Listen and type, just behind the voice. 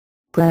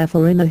Prayer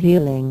for inner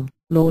healing.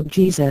 Lord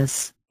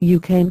Jesus, you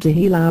came to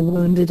heal our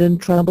wounded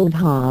and troubled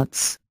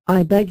hearts.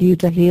 I beg you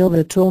to heal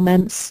the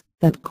torments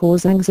that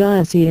cause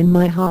anxiety in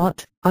my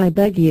heart. I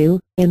beg you,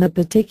 in a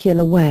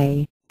particular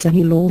way, to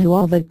heal all who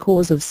are the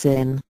cause of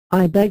sin.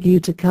 I beg you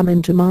to come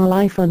into my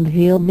life and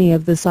heal me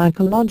of the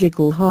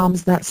psychological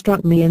harms that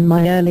struck me in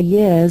my early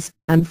years,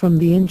 and from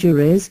the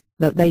injuries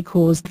that they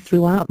caused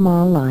throughout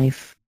my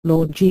life.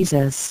 Lord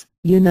Jesus,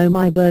 you know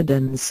my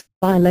burdens.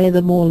 I lay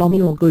them all on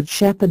your good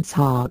shepherd's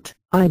heart.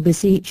 I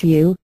beseech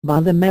you,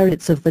 by the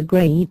merits of the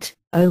great,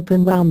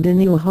 open wound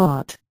in your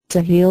heart,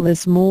 to heal the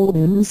small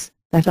wounds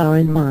that are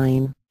in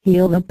mine.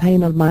 Heal the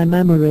pain of my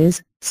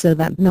memories, so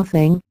that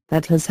nothing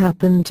that has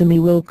happened to me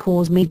will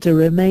cause me to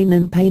remain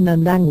in pain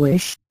and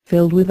anguish,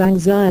 filled with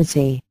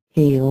anxiety.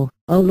 Heal,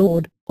 O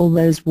Lord, all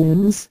those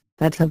wounds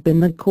that have been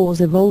the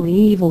cause of all the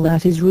evil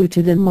that is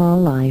rooted in my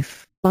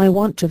life. I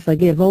want to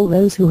forgive all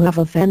those who have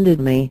offended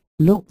me.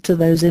 Look to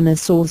those inner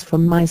sores,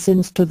 from my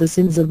sins to the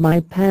sins of my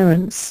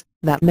parents,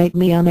 that make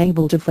me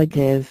unable to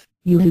forgive.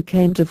 You who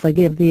came to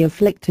forgive the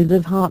afflicted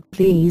of heart,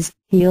 please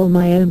heal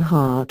my own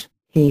heart.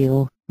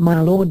 Heal,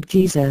 my Lord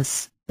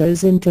Jesus,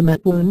 those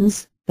intimate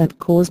wounds that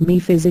cause me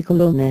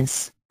physical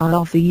illness. I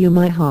offer you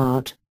my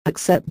heart.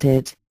 Accept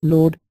it,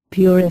 Lord,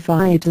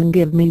 purify it and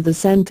give me the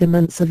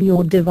sentiments of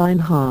your divine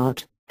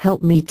heart.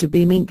 Help me to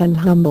be meek and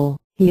humble.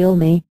 Heal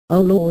me,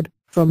 O Lord,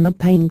 from the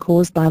pain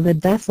caused by the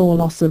death or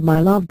loss of my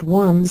loved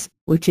ones,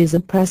 which is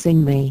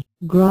oppressing me.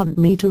 Grant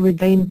me to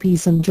regain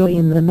peace and joy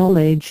in the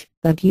knowledge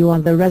that you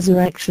are the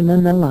resurrection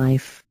and the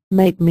life.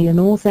 Make me an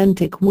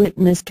authentic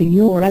witness to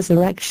your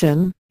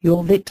resurrection,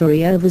 your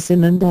victory over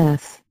sin and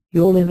death,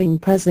 your living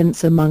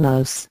presence among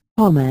us.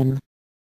 Amen.